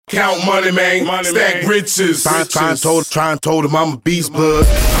Count money, man. Stack riches. Try and told him I'm a beast, bud.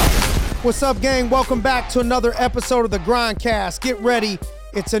 What's up, gang? Welcome back to another episode of the GRINDcast. Get ready.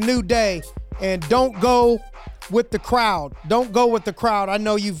 It's a new day. And don't go with the crowd. Don't go with the crowd. I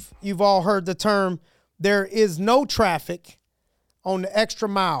know you've all heard the term. There is no traffic on the extra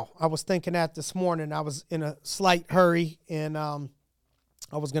mile. I was thinking that this morning. I was in a slight hurry, and I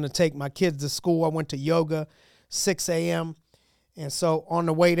was going to take my kids to school. I went to yoga, 6 a.m., and so on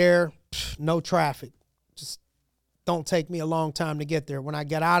the way there, no traffic. Just don't take me a long time to get there. When I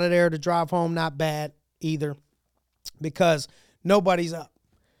get out of there to drive home, not bad either, because nobody's up.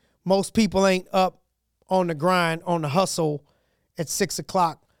 Most people ain't up on the grind, on the hustle at 6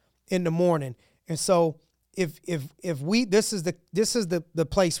 o'clock in the morning. And so if we, this is the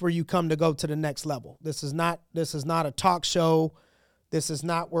place where you come to go to the next level. This is not a talk show. This is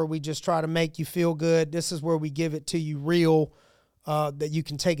not where we just try to make you feel good. This is where we give it to you real, that you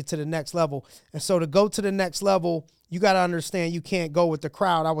can take it to the next level. And so to go to the next level, you got to understand you can't go with the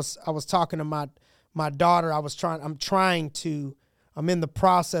crowd. I was talking to my daughter. I'm in the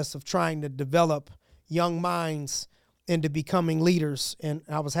process of trying to develop young minds into becoming leaders. And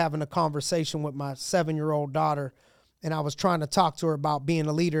I was having a conversation with my 7-year-old daughter, and I was trying to talk to her about being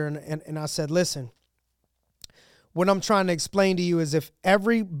a leader. And I said, listen, what I'm trying to explain to you is if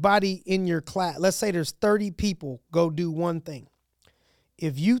everybody in your class, let's say there's 30 people, go do one thing.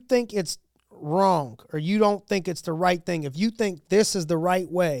 If you think it's wrong or you don't think it's the right thing, if you think this is the right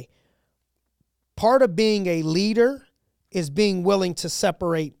way, part of being a leader is being willing to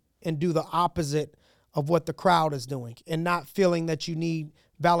separate and do the opposite of what the crowd is doing and not feeling that you need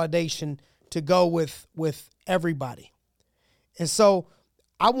validation to go with everybody. And so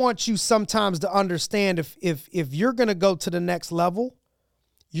I want you sometimes to understand if you're going to go to the next level,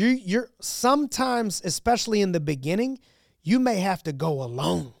 you're sometimes, especially in the beginning, you may have to go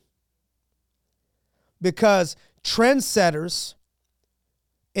alone, because trendsetters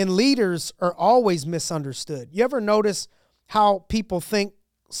and leaders are always misunderstood. You ever notice how people think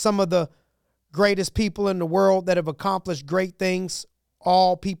some of the greatest people in the world that have accomplished great things,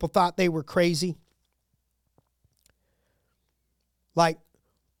 all people thought they were crazy? Like,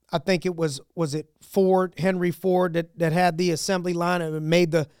 I think it was it Henry Ford that had the assembly line and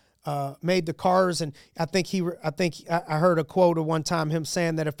made the cars. And I heard a quote at one time, him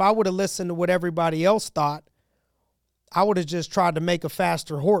saying that if I would have listened to what everybody else thought, I would have just tried to make a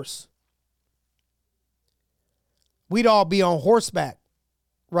faster horse. We'd all be on horseback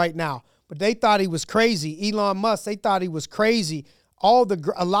right now. But they thought he was crazy. Elon Musk, they thought he was crazy.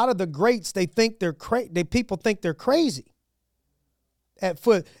 A lot of the greats, they think people think they're crazy. At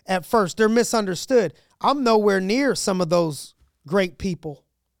first, they're misunderstood. I'm nowhere near some of those great people.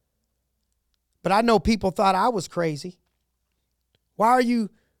 But I know people thought I was crazy. Why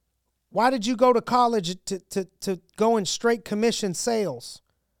did you go to college to go in straight commission sales?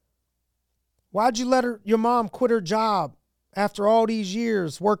 Why'd you let your mom quit her job after all these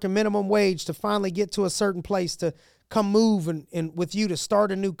years working minimum wage to finally get to a certain place to come move and with you to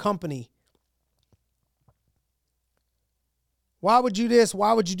start a new company? Why would you this?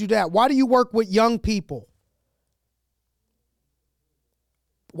 Why would you do that? Why do you work with young people?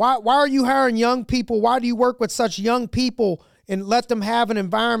 Why are you hiring young people? Why do you work with such young people and let them have an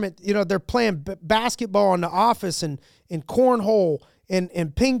environment? You know, they're playing basketball in the office and cornhole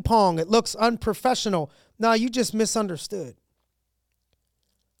and ping pong. It looks unprofessional. No, you just misunderstood.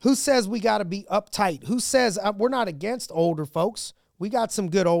 Who says we got to be uptight? Who says we're not against older folks? We got some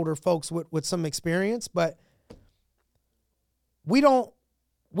good older folks with some experience, but we don't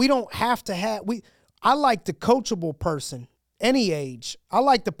have to have, I like the coachable person, any age. I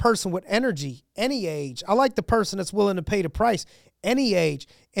like the person with energy, any age. I like the person that's willing to pay the price, any age.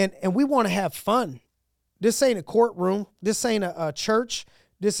 And we want to have fun. This ain't a courtroom. This ain't a church.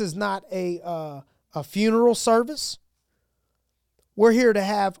 This is not a funeral service. We're here to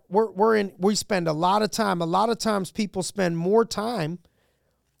have, we spend a lot of time. A lot of times people spend more time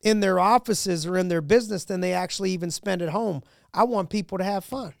in their offices or in their business than they actually even spend at home. I want people to have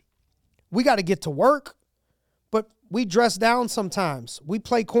fun. We got to get to work, but we dress down sometimes. We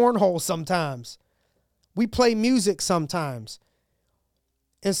play cornhole sometimes. We play music sometimes.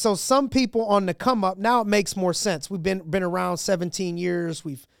 And so some people on the come up, now it makes more sense. We've been around 17 years.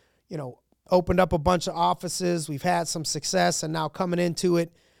 We've, opened up a bunch of offices. We've had some success, and now coming into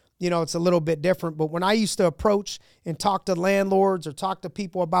it, it's a little bit different. But when I used to approach and talk to landlords or talk to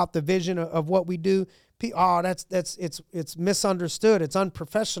people about the vision of what we do, it's misunderstood. It's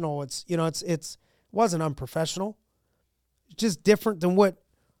unprofessional. It wasn't unprofessional. It's just different than what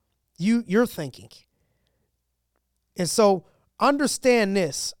you're thinking. And so understand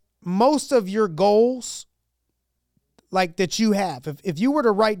this. most of your goals, like that you have, if you were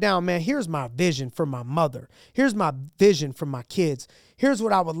to write down, man, here's my vision for my mother. Here's my vision for my kids. Here's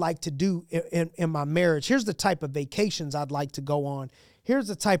what I would like to do in my marriage. Here's the type of vacations I'd like to go on. Here's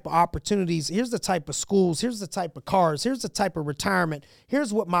the type of opportunities. Here's the type of schools. Here's the type of cars. Here's the type of retirement.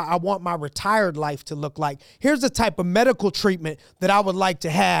 Here's what I want my retired life to look like. Here's the type of medical treatment that I would like to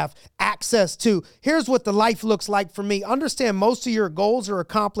have access to. Here's what the life looks like for me. Understand, most of your goals are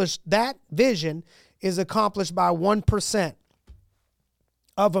accomplished. That vision is accomplished by 1%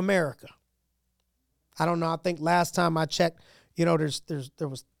 of America. I don't know. I think last time I checked, there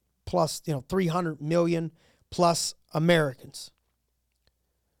was plus, 300 million plus Americans.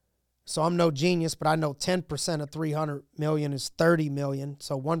 So I'm no genius, but I know 10% of 300 million is 30 million.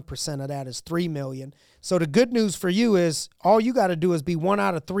 So 1% of that is 3 million. So the good news for you is all you got to do is be 1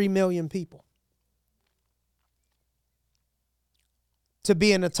 out of 3 million people to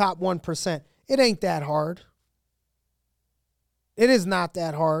be in the top 1%. It ain't that hard. It is not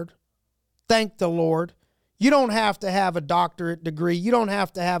that hard. Thank the Lord. You don't have to have a doctorate degree. You don't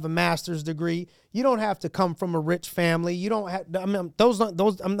have to have a master's degree. You don't have to come from a rich family. You don't have,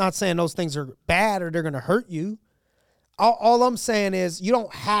 I'm not saying those things are bad or they're going to hurt you. All I'm saying is you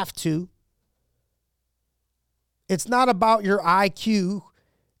don't have to. It's not about your IQ.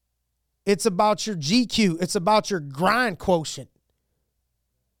 It's about your GQ. It's about your grind quotient.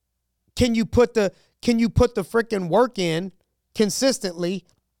 Can you put the freaking work in consistently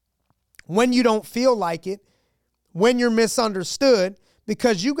when you don't feel like it, when you're misunderstood,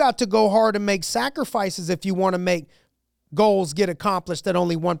 because you got to go hard and make sacrifices if you want to make goals get accomplished that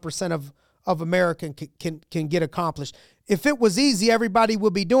only 1% of American can get accomplished. If it was easy, everybody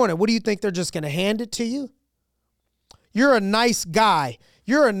would be doing it. What do you think? They're just going to hand it to you? You're a nice guy.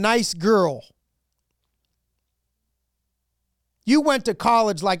 You're a nice girl. You went to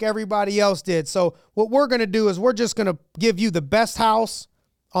college like everybody else did. So what we're going to do is we're just going to give you the best house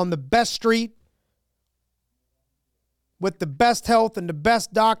on the best street with the best health and the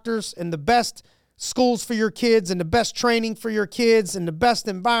best doctors and the best schools for your kids and the best training for your kids and the best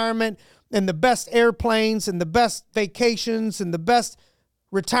environment and the best airplanes and the best vacations and the best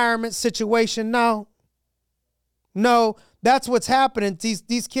retirement situation. No, that's what's happening.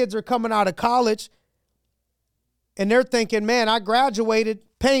 These kids are coming out of college and they're thinking, man, I graduated,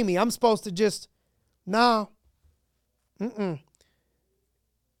 pay me. I'm supposed to just, no. That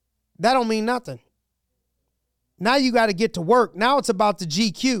don't mean nothing. Now you got to get to work. Now it's about the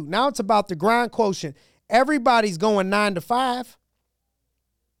GQ. Now it's about the grind quotient. Everybody's going 9 to 5.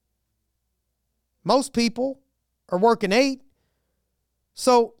 Most people are working 8.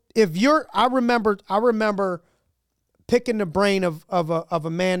 So if I remember picking the brain of a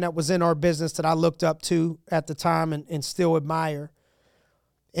man that was in our business that I looked up to at the time and still admire.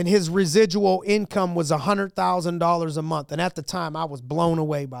 And his residual income was $100,000 a month. And at the time, I was blown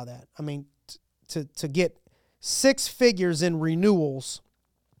away by that. I mean, to get 6 figures in renewals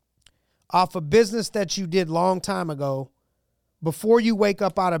off a business that you did long time ago before you wake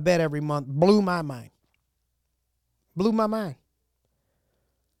up out of bed every month blew my mind. Blew my mind.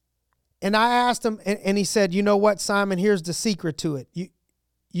 And I asked him, and he said, you know what, Simon, here's the secret to it. You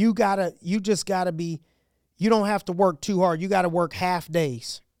don't have to work too hard. You got to work half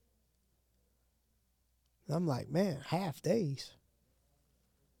days. I'm like, man, half days?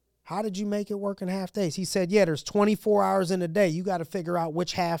 How did you make it work in half days? He said, yeah, there's 24 hours in a day. You got to figure out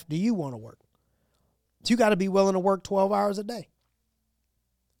which half do you want to work. So you got to be willing to work 12 hours a day.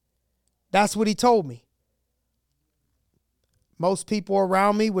 That's what he told me. Most people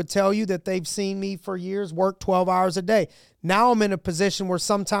around me would tell you that they've seen me for years work 12 hours a day. Now I'm in a position where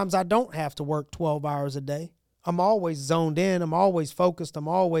sometimes I don't have to work 12 hours a day. I'm always zoned in. I'm always focused. I'm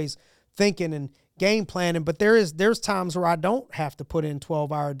always thinking and game planning. But there's times where I don't have to put in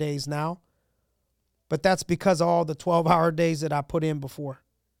 12-hour days now. But that's because of all the 12-hour days that I put in before.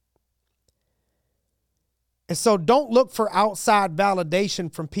 And so don't look for outside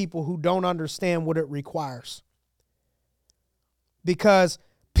validation from people who don't understand what it requires. Because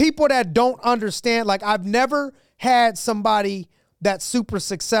people that don't understand, like I've never had somebody that's super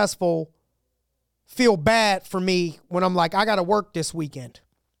successful feel bad for me when I'm like, I got to work this weekend.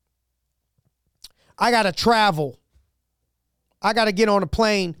 I got to travel. I got to get on a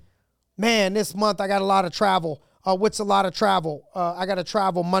plane. Man, this month I got a lot of travel. What's a lot of travel? I got to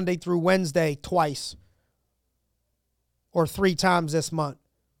travel Monday through Wednesday twice or 3 times this month.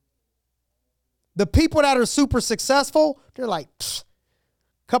 The people that are super successful, they're like, a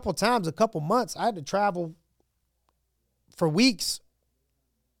couple times, a couple months. I had to travel for weeks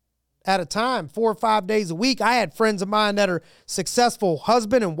at a time, 4 or 5 days a week. I had friends of mine that are successful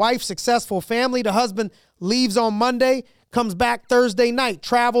husband and wife, successful family. The husband leaves on Monday, comes back Thursday night,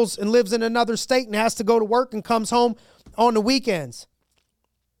 travels and lives in another state and has to go to work and comes home on the weekends.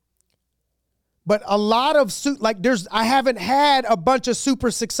 But a lot of, I haven't had a bunch of super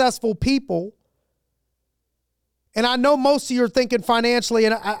successful people. And I know most of you are thinking financially,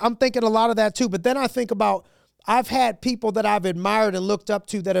 and I'm thinking a lot of that too. But then I think about, I've had people that I've admired and looked up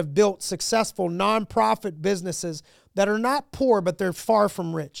to that have built successful nonprofit businesses that are not poor, but they're far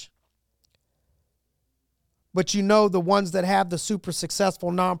from rich. But you know, the ones that have the super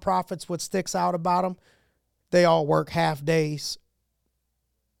successful nonprofits, what sticks out about them, they all work half days.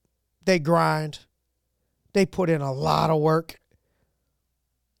 They grind. They put in a lot of work.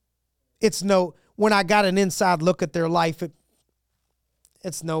 When I got an inside look at their life,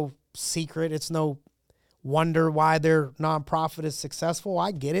 it's no secret. It's no wonder why their nonprofit is successful.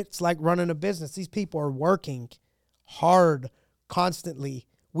 I get it. It's like running a business. These people are working hard, constantly,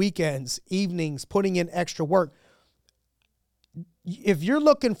 weekends, evenings, putting in extra work. If you're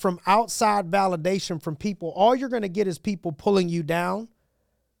looking from outside validation from people, all you're going to get is people pulling you down.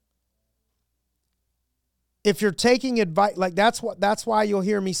 If you're taking advice, that's why you'll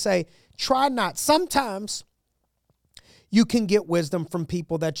hear me say, try not. Sometimes you can get wisdom from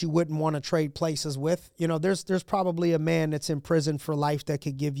people that you wouldn't want to trade places with. You know, there's probably a man that's in prison for life that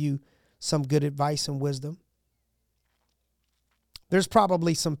could give you some good advice and wisdom. There's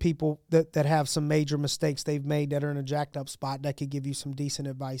probably some people that have some major mistakes they've made that are in a jacked up spot that could give you some decent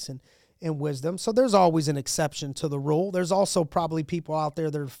advice and wisdom. So there's always an exception to the rule. There's also probably people out there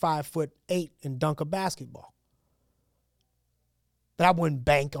that are 5'8" and dunk a basketball. But I wouldn't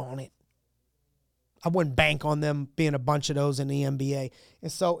bank on it. I wouldn't bank on them being a bunch of those in the NBA.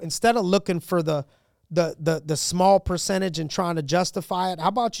 And so instead of looking for the small percentage and trying to justify it, how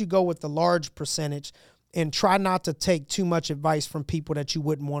about you go with the large percentage and try not to take too much advice from people that you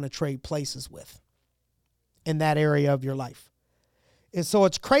wouldn't want to trade places with in that area of your life. And so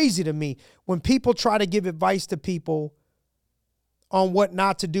it's crazy to me when people try to give advice to people on what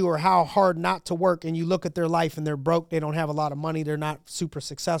not to do or how hard not to work, and you look at their life and they're broke, they don't have a lot of money, they're not super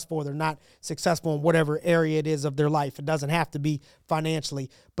successful, or they're not successful in whatever area it is of their life. It doesn't have to be financially.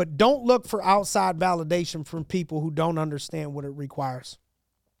 But don't look for outside validation from people who don't understand what it requires.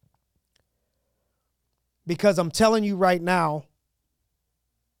 Because I'm telling you right now,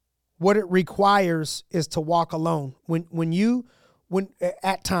 what it requires is to walk alone. When you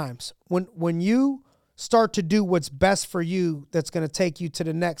start to do what's best for you, that's going to take you to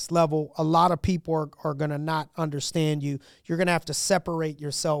the next level, a lot of people are going to not understand you. You're going to have to separate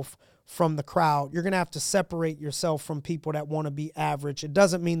yourself from the crowd. You're going to have to separate yourself from people that want to be average. It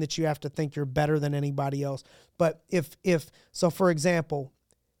doesn't mean that you have to think you're better than anybody else. But so for example,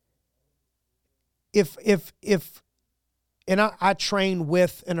 and I train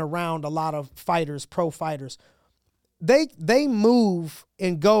with and around a lot of fighters, pro fighters, they move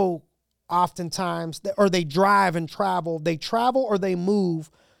and go oftentimes, or they drive and travel. They travel or they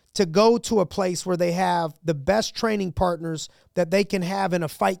move to go to a place where they have the best training partners that they can have in a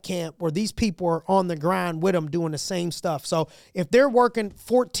fight camp, where these people are on the grind with them doing the same stuff. So if they're working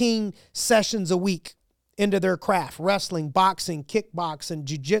 14 sessions a week into their craft, wrestling, boxing, kickboxing,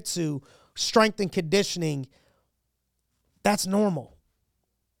 jiu-jitsu, strength and conditioning, that's normal.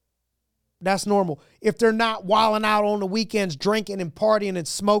 That's normal. If they're not wilding out on the weekends, drinking and partying and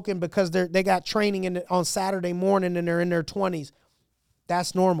smoking because they got training on Saturday morning and they're in their 20s,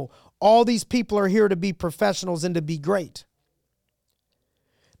 that's normal. All these people are here to be professionals and to be great.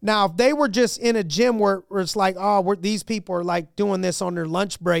 Now, if they were just in a gym where it's like, these people are like doing this on their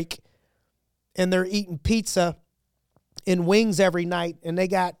lunch break and they're eating pizza and wings every night and they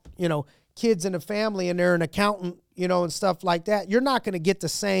got, kids in the family and they're an accountant, and stuff like that, you're not going to get the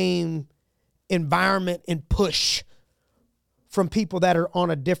same environment and push from people that are on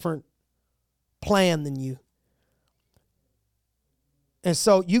a different plan than you. And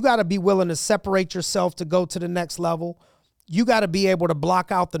so you got to be willing to separate yourself to go to the next level. You got to be able to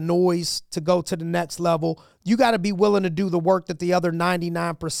block out the noise to go to the next level. You got to be willing to do the work that the other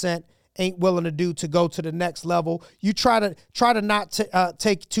 99% ain't willing to do to go to the next level. You try to not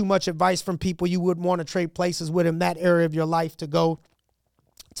take too much advice from people you wouldn't want to trade places with in that area of your life to go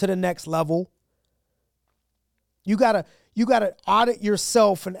to the next level. You gotta audit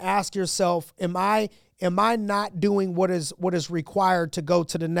yourself and ask yourself, am I not doing what is required to go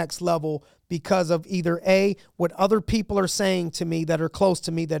to the next level because of either A, what other people are saying to me that are close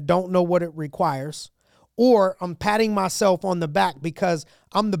to me that don't know what it requires, or I'm patting myself on the back because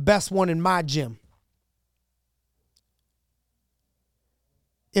I'm the best one in my gym.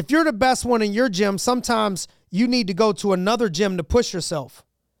 If you're the best one in your gym, sometimes you need to go to another gym to push yourself.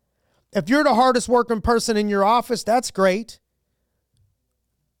 If you're the hardest working person in your office, that's great.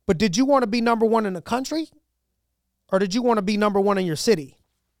 But did you want to be number one in the country? Or did you want to be number one in your city?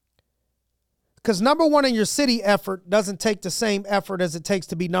 Because number one in your city effort doesn't take the same effort as it takes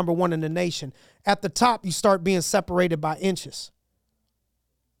to be number one in the nation. At the top, you start being separated by inches.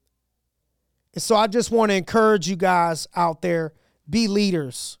 And so I just want to encourage you guys out there, be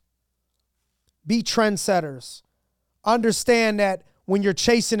leaders, be trendsetters. Understand that when you're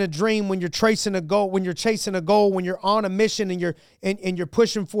chasing a dream, when you're chasing a goal, when you're on a mission and you're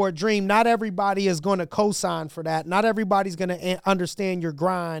pushing for a dream, not everybody is going to co-sign for that. Not everybody's going to understand your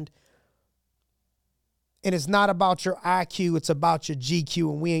grind. And it's not about your IQ, it's about your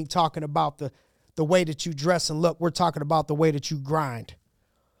GQ. And we ain't talking about the way that you dress and look. We're talking about the way that you grind.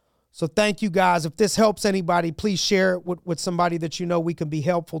 So thank you, guys. If this helps anybody, please share it with somebody that you know we can be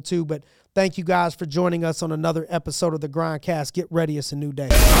helpful to. But thank you, guys, for joining us on another episode of the GRINDcast. Get ready. It's a new day.